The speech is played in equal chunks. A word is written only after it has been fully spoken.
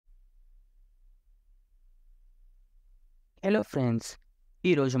Hello friends,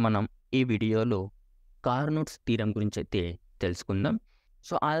 ఈరోజు మనం ఈ వీడియోలో కార్నోట్స్ థీరం గురించి అయితే తెలుసుకుందాం.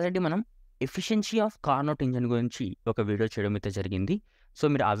 సో ఆల్రెడీ మనం ఎఫిషియన్సీ ఆఫ్ కార్నోట్ ఇంజిన్ గురించి ఒక వీడియో చేయడం అయితే జరిగింది. సో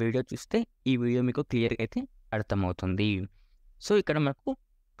మీరు ఆ వీడియో చూస్తే ఈ వీడియో మీకు క్లియర్గా అయితే అర్థమవుతుంది. సో ఇక్కడ మనకు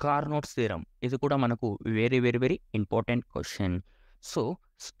కార్నోట్స్ థీరం ఇది కూడా మనకు very important question. So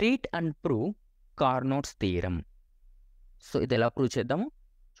state and prove కార్నోట్స్ theorem. So ఇది ఎలా ప్రూవ్ చేద్దాము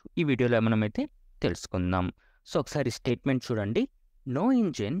ఈ వీడియోలో మనమైతే తెలుసుకుందాం. సో ఒకసారి స్టేట్మెంట్ చూడండి. No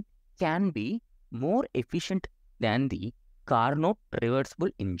engine can be more efficient than the Carnot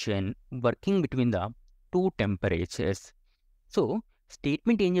reversible engine working between the two temperatures. So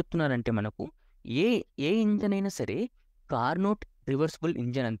statement ఏం చెప్తున్నారంటే మనకు ఏ ఏ ఇంజన్ అయినా సరే కార్నోట్ రివర్సిబుల్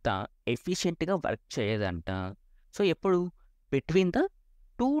ఇంజన్ అంతా ఎఫిషియెంట్గా వర్క్ చేయదంట. సో ఎప్పుడు between the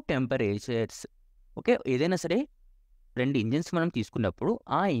two temperatures. Okay, ఏదైనా సరే రెండు ఇంజిన్స్ మనం తీసుకున్నప్పుడు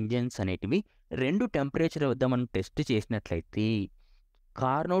ఆ ఇంజిన్స్ అనేటివి రెండు టెంపరేచర్ వద్ద మనం టెస్ట్ చేసినట్లయితే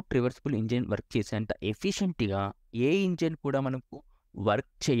కార్నోట్ రివర్సిబుల్ ఇంజిన్ వర్క్ చేసేంత ఎఫిషియెంట్గా ఏ ఇంజిన్ కూడా మనకు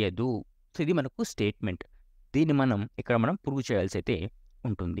వర్క్ చేయదు. సో ఇది మనకు స్టేట్మెంట్. దీన్ని ఇక్కడ మనం ప్రూవ్ చేయాల్సి అయితే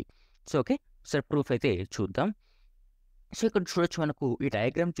ఉంటుంది. సో ఓకే, సార్ ప్రూఫ్ అయితే చూద్దాం. సో ఇక్కడ చూడొచ్చు, మనకు ఈ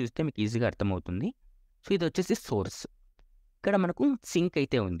డయాగ్రామ్ చూస్తే మీకు ఈజీగా అర్థమవుతుంది. సో ఇది వచ్చేసి సోర్స్. ఇక్కడ మనకు సింక్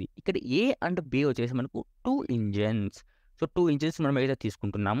అయితే ఉంది. ఇక్కడ ఏ అండ్ బి వచ్చేసి మనకు two engines. So two engines మనం ఏదైతే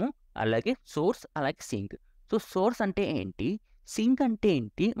తీసుకుంటున్నామో అలాగే సోర్స్ అలాగే సింక్. సో సోర్స్ అంటే ఏంటి, సింక్ అంటే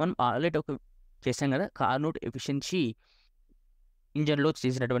ఏంటి, మనం ఆల్రెడీ ఒక చేసాం కదా కార్నోట్ ఎఫిషియన్సీ ఇంజన్లో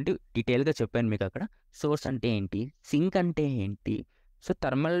చేసినటువంటి డీటెయిల్గా చెప్పాను మీకు అక్కడ. సోర్స్ అంటే ఏంటి, సింక్ అంటే ఏంటి. సో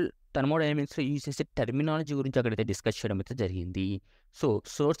థర్మోడైనమిక్స్లో యూజ్ చేసే టెర్మినాలజీ గురించి అక్కడైతే డిస్కస్ చేయడం అయితే జరిగింది. సో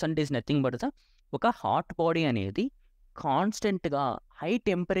సోర్స్ అంటే ఇస్ నథింగ్ బట్ ఒక హాట్ బాడీ అనేది కాన్స్టెంట్గా హై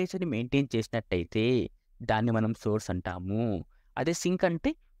టెంపరేచర్ని మెయింటైన్ చేసినట్టయితే దాన్ని మనం సోర్స్ అంటాము. అదే సింక్ అంటే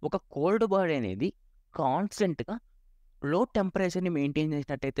ఒక కోల్డ్ బాడీ అనేది కాన్స్టెంట్గా లో టెంపరేచర్ని మెయింటైన్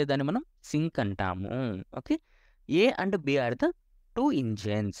చేసినట్టయితే దాన్ని మనం సింక్ అంటాము. Okay, A and B are the two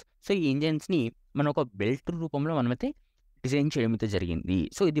engines. So ఈ ఇంజన్స్ని మనం ఒక బెల్ట్ రూపంలో మనమైతే డిజైన్ చేయడం అయితే జరిగింది.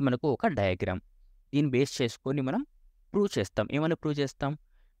 సో ఇది మనకు ఒక డయాగ్రామ్. దీన్ని బేస్ చేసుకొని మనం ప్రూవ్ చేస్తాం. ఏమైనా ప్రూవ్ చేస్తాం,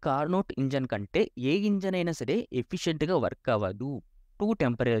 కార్నోట్ ఇంజన్ కంటే ఏ ఇంజన్ అయినా సరే ఎఫిషియెంట్గా వర్క్ అవ్వదు టూ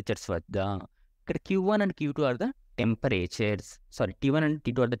టెంపరేచర్స్ వద్ద. ఇక్కడ Q1 and Q2 are the temperatures. Sorry, T1 and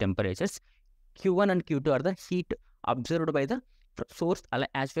T2 are the temperatures. Q1 and Q2 are the heat observed by the source అలా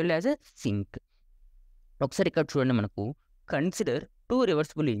as well as a sync. ఒకసారి ఇక్కడ చూడండి, మనకు consider two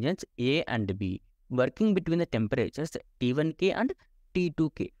reversible engines A and be working between the temperatures T1K and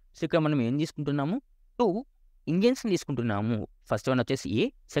T2K. So ఇక్కడ మనం ఏం తీసుకుంటున్నాము, two engines తీసుకుంటున్నాము. ఫస్ట్ వన్ వచ్చేసి ఏ,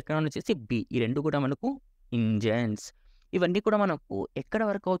 సెకండ్ వన్ వచ్చేసి బి. ఈ రెండు కూడా మనకు ఇంజన్స్. ఇవన్నీ కూడా మనకు ఎక్కడ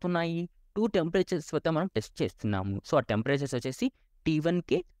వర్క్ అవుతున్నాయి, టూ టెంపరేచర్స్ వద్ద మనం టెస్ట్ చేస్తున్నాము. సో ఆ టెంపరేచర్స్ వచ్చేసి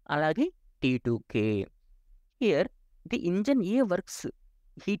T1K అలాగే T2K. Here the engine A works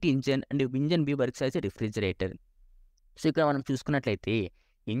heat engine and engine B works as a refrigerator. So ఇక్కడ మనం చూసుకున్నట్లయితే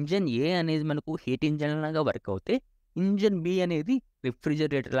ఇంజన్ ఏ అనేది మనకు హీట్ ఇంజన్ లాగా వర్క్ అవుతే ఇంజన్ బి అనేది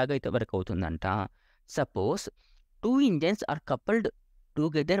రిఫ్రిజిరేటర్ లాగా అయితే వర్క్ అవుతుందంట. Suppose two engines are coupled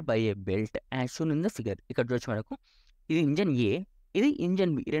together by A belt as shown in the figure. ఇక్కడ చూడొచ్చు, మనకు ఇది ఇంజన్ ఏ, ఇది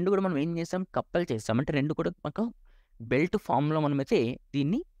ఇంజన్ బి. రెండు కూడా మనం ఏం చేస్తాం, కప్పల్ చేస్తాం. అంటే రెండు కూడా మనకు బెల్ట్ ఫామ్లో మనమైతే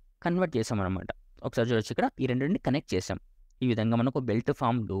దీన్ని కన్వర్ట్ చేసాం అనమాట. ఒకసారి చూడొచ్చు, ఇక్కడ ఈ రెండింటిని కనెక్ట్ చేసాం. ఈ విధంగా మనకు బెల్ట్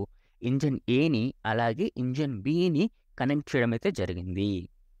ఫామ్లో ఇంజన్ ఏని అలాగే ఇంజన్ బిని కనెక్ట్ చేయడం అయితే జరిగింది.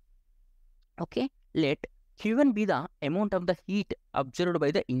 Okay, let Q1 be the amount of the heat observed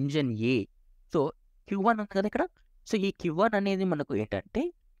by the engine A. So Q1 ఉంది కదా ఇక్కడ. సో ఈ Q1 అనేది మనకు ఏంటంటే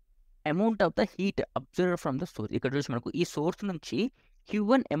amount of the heat observe from the source. ఇక్కడ చూసి మనకు ఈ సోర్స్ నుంచి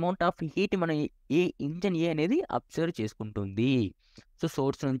Q1 అమౌంట్ ఆఫ్ హీట్ మన ఏ ఇంజన్ ఏ అనేది అబ్జర్వ్ చేసుకుంటుంది. సో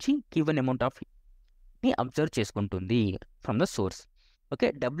సోర్స్ నుంచి Q1 అమౌంట్ ఆఫ్ హీట్ని అబ్జర్వ్ చేసుకుంటుంది from the source. Okay,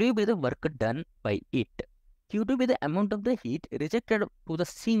 W by the work done by it. Q2 by the amount of the heat rejected to the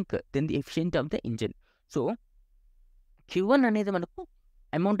sync then the efficient of the engine. So Q1 అనేది మనకు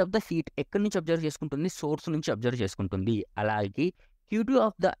amount of the heat ఎక్కడి నుంచి observe చేసుకుంటుంది, source నుంచి observe చేసుకుంటుంది. అలాగే Q2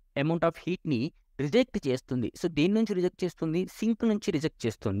 of the amount of హీట్ని reject చేస్తుంది. So దేని నుంచి రిజెక్ట్ చేస్తుంది, సింక్ నుంచి రిజెక్ట్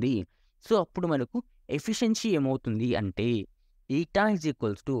చేస్తుంది. సో అప్పుడు మనకు ఎఫిషియన్సీ ఏమవుతుంది అంటే eta is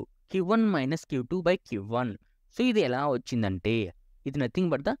equals to Q1 minus Q2 by Q1. So ఇది ఎలా వచ్చిందంటే ఇది nothing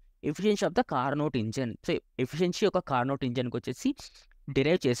but the efficiency of the Carnot engine. So efficiency ఒక కార్నోట్ ఇంజన్కి వచ్చేసి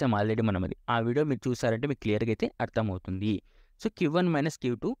డిరైవ్ చేసాం ఆల్రెడీ మనం. అది ఆ వీడియో మీరు చూసారంటే మీకు క్లియర్గా అయితే అర్థమవుతుంది. So Q1 minus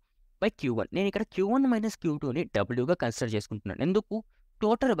Q2 by Q1. నేను ఇక్కడ Q1 మైనస్ Q2ని Wగా కన్సిడర్ చేసుకుంటున్నాను. ఎందుకు,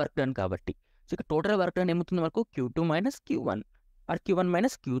 టోటల్ వర్క్ డన్ కాబట్టి. సో ఇక్కడ టోటల్ వర్క్ డన్ ఏమవుతుంది మనకు, Q2 minus Q1 are Q1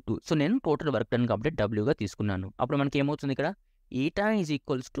 minus Q2. So నేను టోటల్ వర్క్ డన్ కాబట్టి Wగా తీసుకున్నాను. అప్పుడు మనకి ఏమవుతుంది, ఇక్కడ eta is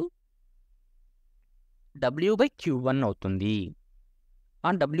equals to W/Q1 అవుతుంది.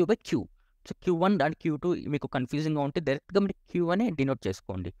 W/Q. So Q1 and Q2 మీకు కన్ఫ్యూజింగ్గా ఉంటే డైరెక్ట్గా మీరు Q అనే డినోట్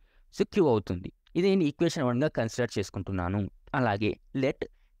చేసుకోండి. సో Q అవుతుంది. ఇది నేను ఈక్వేషన్ 1గా కన్సిడర్ చేసుకుంటున్నాను. అలాగే let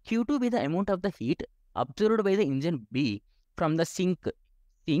Q2 be the amount of the heat observed by the engine be from the sync.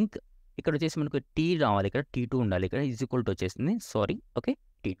 ఇక్కడ వచ్చేసి మనకు T రావాలి, ఇక్కడ T2 ఉండాలి, ఇక్కడ ఈజ్ ఈక్వల్ టు వచ్చేసింది. Sorry, okay,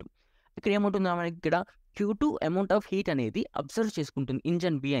 T2. ఇక్కడ ఏముంటుంది మనకి, ఇక్కడ Q2 అమౌంట్ ఆఫ్ హీట్ అనేది అబ్జర్వ్ చేసుకుంటుంది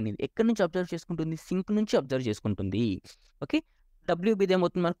ఇంజన్ బి అనేది. ఎక్కడి నుంచి అబ్జర్వ్ చేసుకుంటుంది? సింక్ నుంచి అబ్జర్వ్ చేసుకుంటుంది. ఓకే, WB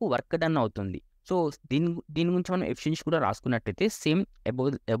ఏమవుతుంది మనకు? వర్క్ డన్ అవుతుంది. సో దీని గురించి మనం ఎఫిషియన్సీ కూడా రాసుకున్నట్టయితే సేమ్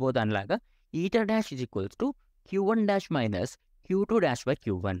అబోవ్ దానిలాగా eta dash is equals to Q1 dash minus Q2 dash by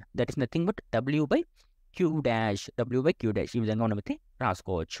Q1. That is nothing but W/Q dash ఈ విధంగా మనమైతే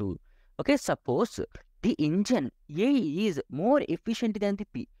రాసుకోవచ్చు. Okay, suppose the engine A is more efficient than the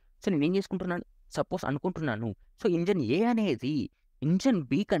P. So నేను ఏం చేసుకుంటున్నాను, suppose అనుకుంటున్నాను, so engine ఏ అనేది engine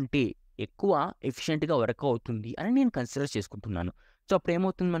B కంటే ఎక్కువ ఎఫిషియెంట్గా వర్క్ అవుతుంది అని నేను కన్సిడర్ చేసుకుంటున్నాను. సో అప్పుడు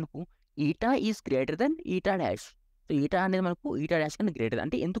ఏమవుతుంది మనకు, eta is greater than eta dash. So eta అనేది మనకు ఈటా డాష్ కన్నా గ్రేటర్,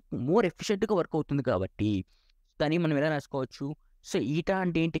 అంటే ఎందుకు మోర్ ఎఫిషియెంట్గా వర్క్ అవుతుంది కాబట్టి దాన్ని మనం ఎలా రాసుకోవచ్చు. సో ఈటా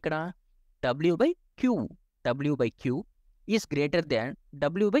అంటే ఏంటి ఇక్కడ, W/Q is greater than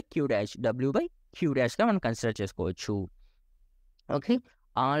W/Q డాష్గా మనం కన్సిడర్ చేసుకోవచ్చు. Okay,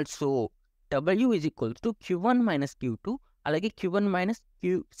 also W is equals to Q1 minus Q2, అలాగే Q1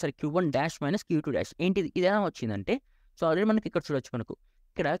 dash minus Q2 dash. ఏంటిది, ఇది ఎలా వచ్చిందంటే, సో ఆల్రెడీ మనకి ఇక్కడ చూడొచ్చు, మనకు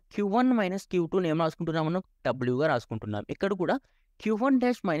ఇక్కడ Q1 మైనస్ Q2 ఏం రాసుకుంటున్నాం మనం, Wగా రాసుకుంటున్నాం. ఇక్కడ కూడా Q1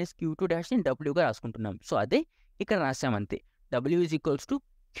 dash minus Q2 డాష్ని Wగా రాసుకుంటున్నాం. So అదే ఇక్కడ రాసామంతే. W is equals to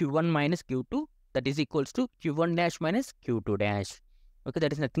Q1 minus Q2, that is equals to Q1 dash minus Q2 dash. Okay,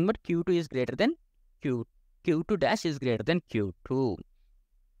 that is nothing but Q2 is greater than Q2 dash is greater than Q2.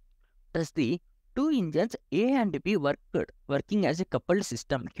 Thus the two engines A and B working as a coupled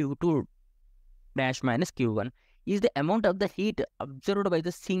system Q2 dash minus Q1 is the amount of the heat observed by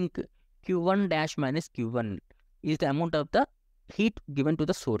the sink. Q1 dash minus Q1 is the amount of the heat given to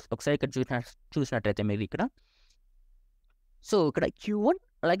the source. ఒకసారి ఇక్కడ చూసినట్టయితే మీరు ఇక్కడ, so ఇక్కడ Q1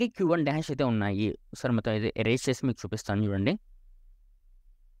 అలాగే Q1 dash అయితే ఉన్నాయి. ఒకసారి మొత్తం ఇది ఎరేజ్ చేసి మీకు చూపిస్తాను చూడండి.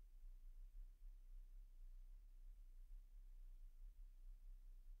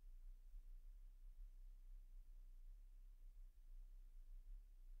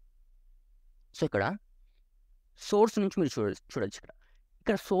 సో ఇక్కడ సోర్స్ నుంచి మీరు చూడొచ్చు,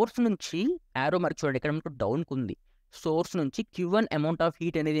 ఇక్కడ సోర్స్ నుంచి యారో మార్క్ చూడండి, ఇక్కడ మనకు డౌన్కి ఉంది. సోర్స్ నుంచి Q1 అమౌంట్ ఆఫ్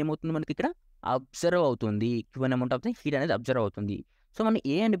హీట్ అనేది ఏమవుతుంది మనకి ఇక్కడ అబ్జర్వ్ అవుతుంది. Q1 amount of the heat అనేది అబ్జర్వ్ అవుతుంది. సో మనం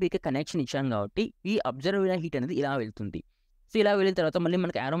ఏ అండ్ బికి కనెక్షన్ ఇచ్చాం కాబట్టి ఈ అబ్జర్వ్ అయిన హీట్ అనేది ఇలా వెళ్తుంది. సో ఇలా వెళ్ళిన తర్వాత మళ్ళీ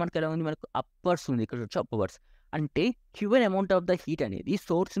మనకి యారో మార్క్ ఎలా ఉంది, మనకు అప్వర్డ్స్ ఉంది. ఇక్కడ వచ్చి అప్వర్డ్స్ అంటే Q1 amount of the heat అనేది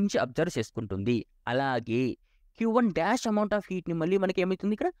సోర్స్ నుంచి అబ్జర్వ్ చేసుకుంటుంది. అలాగే Q1 డాష్ అమౌంట్ ఆఫ్ హీట్ని మళ్ళీ మనకి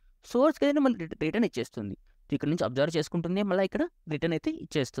ఏమవుతుంది, ఇక్కడ సోర్స్కి అయితే మళ్ళీ రిటర్న్ ఇచ్చేస్తుంది. ఇక్కడ నుంచి అబ్జర్వ్ చేసుకుంటుంది, మళ్ళీ ఇక్కడ రిటర్న్ అయితే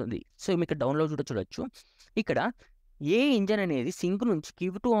ఇచ్చేస్తుంది. సో మీకు డౌన్లోడ్ కూడా చూడొచ్చు. ఇక్కడ ఏ ఇంజన్ అనేది సింక్ నుంచి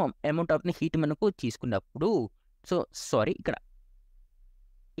Q2 అమౌంట్ ఆఫ్ హీట్ మనకు తీసుకున్నప్పుడు, సో సారీ ఇక్కడ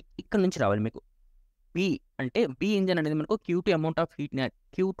నుంచి రావాలి మీకు. బి అంటే బి ఇంజన్ అనేది మనకు Q2 amount of హీట్ని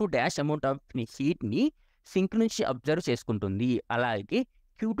Q2 dash amount of హీట్ని sync నుంచి అబ్జర్వ్ చేసుకుంటుంది. అలాగే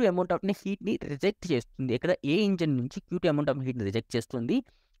Q2 అమౌంట్ ఆఫ్ హీట్ని రిజెక్ట్ చేస్తుంది. ఇక్కడ ఏ ఇంజన్ నుంచి Q2 అమౌంట్ ఆఫ్ హీట్ని రిజెక్ట్ చేస్తుంది,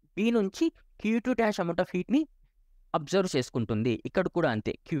 బి నుంచి Q2 dash amount of హీట్ని observe చేసుకుంటుంది. ఇక్కడ కూడా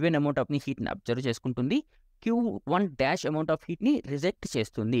అంతే, Q1 అమౌంట్ ఆఫ్ హీట్ని అబ్జర్వ్ చేసుకుంటుంది, Q1 dash amount of హీట్ని reject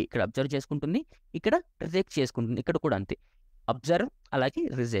చేస్తుంది. ఇక్కడ అబ్జర్వ్ చేసుకుంటుంది, ఇక్కడ రిజెక్ట్ చేసుకుంటుంది. ఇక్కడ కూడా అంతే, అబ్జర్వ్ అలాగే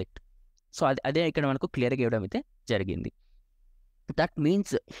రిజెక్ట్. సో అదే ఇక్కడ మనకు క్లియర్గా ఇవ్వడం అయితే జరిగింది. That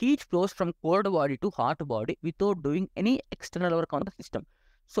means heat flows from cold body to hot body without doing any external work on the system.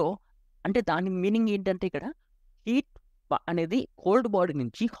 So అంటే దాని మీనింగ్ ఏంటంటే, ఇక్కడ హీట్ అనేది కోల్డ్ బాడీ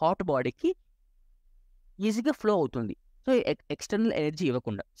నుంచి హాట్ బాడీకి ఈజీగా ఫ్లో అవుతుంది. సో ఎక్స్టర్నల్ ఎనర్జీ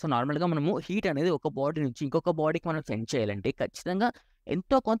ఇవ్వకుండా. సో నార్మల్గా మనము హీట్ అనేది ఒక బాడీ నుంచి ఇంకొక బాడీకి మనం సెండ్ చేయాలంటే ఖచ్చితంగా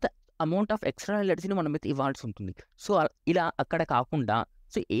ఎంతో కొంత అమౌంట్ ఆఫ్ ఎక్స్టర్నల్ ఎనర్జీని మనం అయితే ఇవ్వాల్సి ఉంటుంది. సో ఇలా అక్కడ కాకుండా,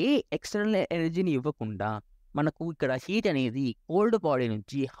 సో ఏ ఎక్స్టర్నల్ ఎనర్జీని ఇవ్వకుండా మనకు ఇక్కడ హీట్ అనేది కోల్డ్ బాడీ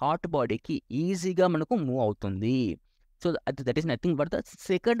నుంచి హాట్ బాడీకి ఈజీగా మనకు మూవ్ అవుతుంది. So that is nothing but the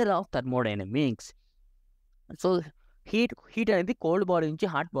second law of thermodynamics. So heat అనేది కోల్డ్ బాడీ నుంచి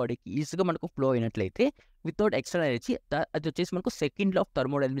హాట్ బాడీకి ఈజీగా మనకు ఫ్లో అయినట్లయితే వితౌట్ ఎక్స్టర్నల్ ఎనర్జీ, అది వచ్చేసి మనకు సెకండ్ లా ఆఫ్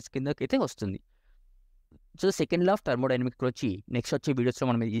థర్మోడైనమిక్స్ కిందకి అయితే వస్తుంది. So second law of thermodynamics వచ్చి నెక్స్ట్ వచ్చే వీడియోస్లో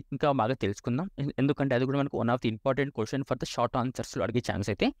మనం ఇంకా బాగా తెలుసుకుందాం. ఎందుకంటే అది కూడా మనకు one of the important question for the short ఆన్సర్స్లో అడిగే ఛాన్స్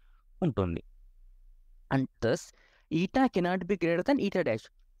అయితే ఉంటుంది. And thus eta cannot be greater than eta dash.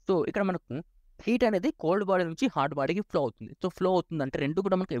 So ఇక్కడ మనకు హీట్ అనేది కోల్డ్ బాడీ నుంచి హాట్ బాడీకి ఫ్లో అవుతుంది. సో ఫ్లో అవుతుంది అంటే రెండు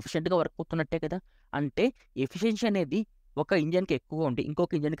కూడా మనకు ఎఫిషియెంట్గా వర్క్ అవుతున్నట్టే కదా. అంటే ఎఫిషియన్సీ అనేది ఒక ఇంజన్‌కి ఎక్కువ ఉంటే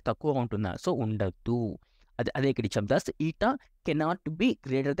ఇంకొక ఇంజన్‌కి తక్కువ ఉంటుందా? సో, ఉండదు. అదే ఇక్కడ ఇచ్చాం. Thus eta cannot be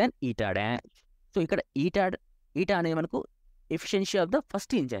greater than eta dash. So, ఇక్కడ ఈటా అనేది మనకు efficiency of the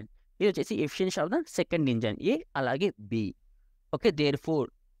first engine. ఇది వచ్చేసి efficiency of the second engine ఏ, అలాగే B. Okay. Therefore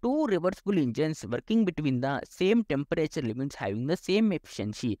 2 reversible engines working between the same temperature limits having the same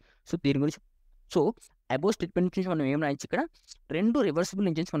efficiency. So, దీని గురించి above statement నుంచి మనం ఏం రాయొచ్చు ఇక్కడ, 2 రివర్సిబుల్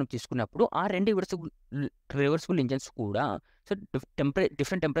ఇంజిన్స్ మనం తీసుకున్నప్పుడు ఆ 2 రివర్సిబుల్ ఇంజిన్స్ కూడా సో,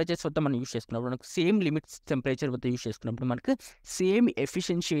 డిఫరెంట్ టెంపరేచర్స్ వద్ద మనం యూజ్ చేసుకున్నప్పుడు మనకు సేమ్ లిమిట్స్ టెంపరేచర్ వద్ద యూజ్ చేసుకున్నప్పుడు మనకు సేమ్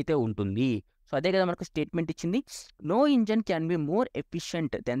ఎఫిషియన్సీ అయితే ఉంటుంది. సో, అదే కదా మనకు స్టేట్మెంట్ ఇచ్చింది. No engine can be more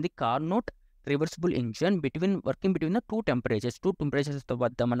efficient then the Carnot reversible engine working between the 2 temperatures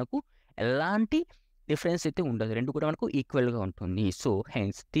వద్ద మనకు ఎలాంటి డిఫరెన్స్ అయితే ఉండదు. 2 కూడా మనకు ఈక్వల్‌గా ఉంటుంది. So,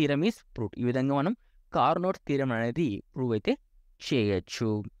 hence theorem is proved. ఈ విధంగా మనం కార్నోట్ థీరమ్ అనేది ప్రూవ్ అయితే చేయొచ్చు.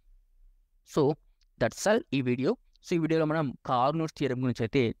 సో, దట్స్ ఆల్ ఈ వీడియో. సో, ఈ వీడియోలో మనం కార్నోట్ థీరమ్ గురించి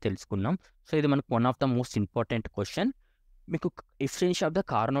అయితే తెలుసుకున్నాం. సో, ఇది మనకు one of the most important question. మీకు efficiency of the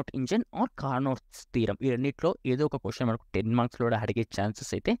Carnot engine are కార్నోట్స్ theorem ఈ రెండిట్లో ఏదో ఒక క్వెషన్ మనకు 10 మార్క్స్‌లో కూడా అడిగే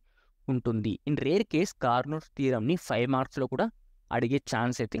ఛాన్సెస్ అయితే ఉంటుంది. ఇన్ రేర్ కేస్ కార్నోట్ థీరమ్‌ని 5 మార్క్స్‌లో కూడా అడిగే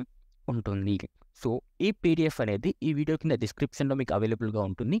ఛాన్స్ అయితే ఉంటుంది. సో, ఈ పీడిఎఫ్ అనేది ఈ వీడియో కింద డిస్క్రిప్షన్‌లో మీకు అవైలబుల్‌గా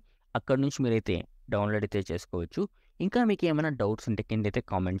ఉంటుంది. అక్కడి నుంచి మీరైతే డౌన్లోడ్ అయితే చేసుకోవచ్చు. ఇంకా మీకు ఏమైనా డౌట్స్ ఉంటే కిందైతే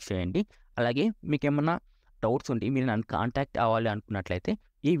కామెంట్ చేయండి. అలాగే మీకేమన్నా డౌట్స్ ఉంటే మీరు నన్ను కాంటాక్ట్ అవ్వాలి అనుకున్నట్లయితే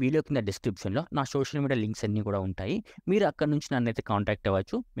ఈ వీడియో కింద డిస్క్రిప్షన్‌లో నా సోషల్ మీడియా లింక్స్ అన్నీ కూడా ఉంటాయి. మీరు అక్కడి నుంచి నన్నైతే కాంటాక్ట్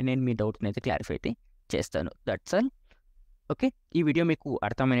అవ్వచ్చు. నేను మీ డౌట్స్‌ని అయితే క్లారిఫై అయితే చేస్తాను. That's all. ఓకే. ఈ వీడియో మీకు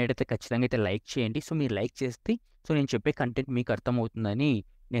అర్థమైనట్టయితే ఖచ్చితంగా అయితే లైక్ చేయండి. సో, మీరు లైక్ చేస్తే నేను చెప్పే కంటెంట్ మీకు అర్థమవుతుందని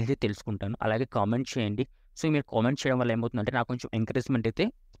నేనైతే తెలుసుకుంటాను. అలాగే కామెంట్ చేయండి. సో, మీరు కామెంట్ చేయడం వల్ల ఏమవుతుందంటే నాకు కొంచెం ఎంకరేజ్‌మెంట్ అయితే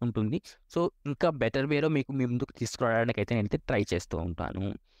ఉంటుంది. సో, ఇంకా బెటర్ వేలో మీకు మీ ముందుకు తీసుకురావడానికైతే నేనైతే ట్రై చేస్తూ ఉంటాను.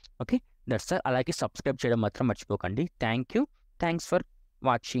 ఓకే. That's all. అలాగే సబ్స్క్రైబ్ చేయడం మాత్రం మర్చిపోకండి. Thank you. Thanks for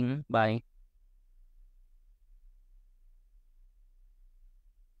watching. By.